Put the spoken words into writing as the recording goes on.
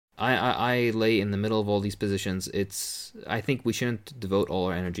I lay in the middle of all these positions. I think we shouldn't devote all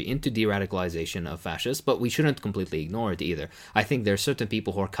our energy into de-radicalization of fascists, but we shouldn't completely ignore it either. I think there are certain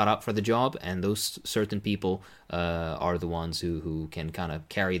people who are cut out for the job, and those certain people are the ones who can kind of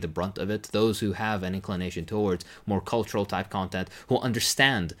carry the brunt of it. Those who have an inclination towards more cultural type content, who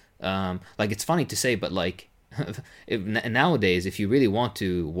understand. Like, it's funny to say, but like, nowadays, if you really want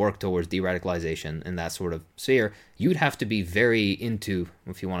to work towards de-radicalization in that sort of sphere, you'd have to be very into,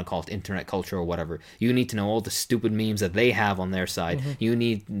 if you want to call it internet culture or whatever. You need to know all the stupid memes that they have on their side. Mm-hmm. You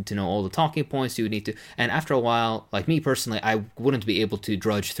need to know all the talking points. You need to, and after a while, like me personally, I wouldn't be able to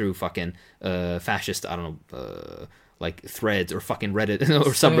drudge through fucking fascist, I don't know, like threads or fucking Reddit or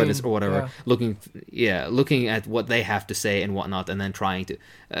subreddits or whatever, looking at what they have to say and whatnot, and then trying to,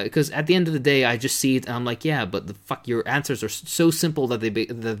 because at the end of the day, I just see it and I'm like, yeah, but the fuck, your answers are so simple that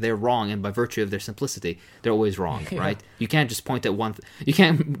they're wrong, and by virtue of their simplicity, they're always wrong, right? You can't just point at you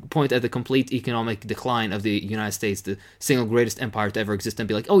can't point at the complete economic decline of the United States, the single greatest empire to ever exist, and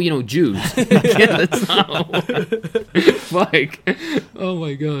be like, oh, you know, Jews. Yeah, that's not fuck. Oh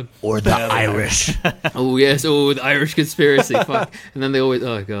my god. Or the Irish. Oh yes, the Irish conspiracy, fuck. And then they always,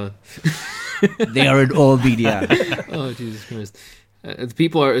 oh god. They are in all media. Oh Jesus Christ. The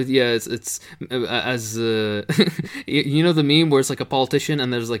people are, it's as you know the meme where it's like a politician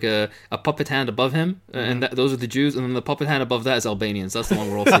and there's like a puppet hand above him, and those are the Jews, and then the puppet hand above that is Albanians. That's the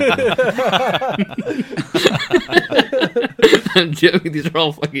one we're all thinking of. I'm joking, these are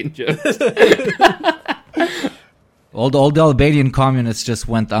all fucking jokes. All the Albanian communists just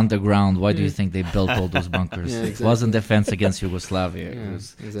went underground. Why do you think they built all those bunkers? Exactly. It wasn't defense against Yugoslavia. It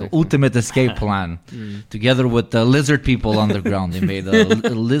was the ultimate escape plan. Together with the lizard people underground, they made a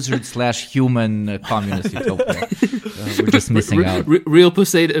lizard/human communist utopia. We're just missing out. Real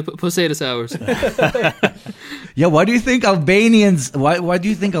potato sours. Yeah, why do you think Albanians? Why do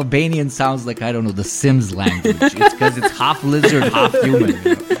you think Albanian sounds like, I don't know, the Sims language? It's because it's half lizard, half human.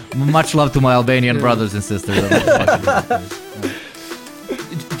 You know? Much love to my Albanian brothers and sisters.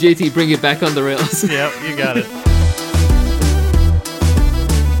 JT, bring it back on the rails. Yep, you got it.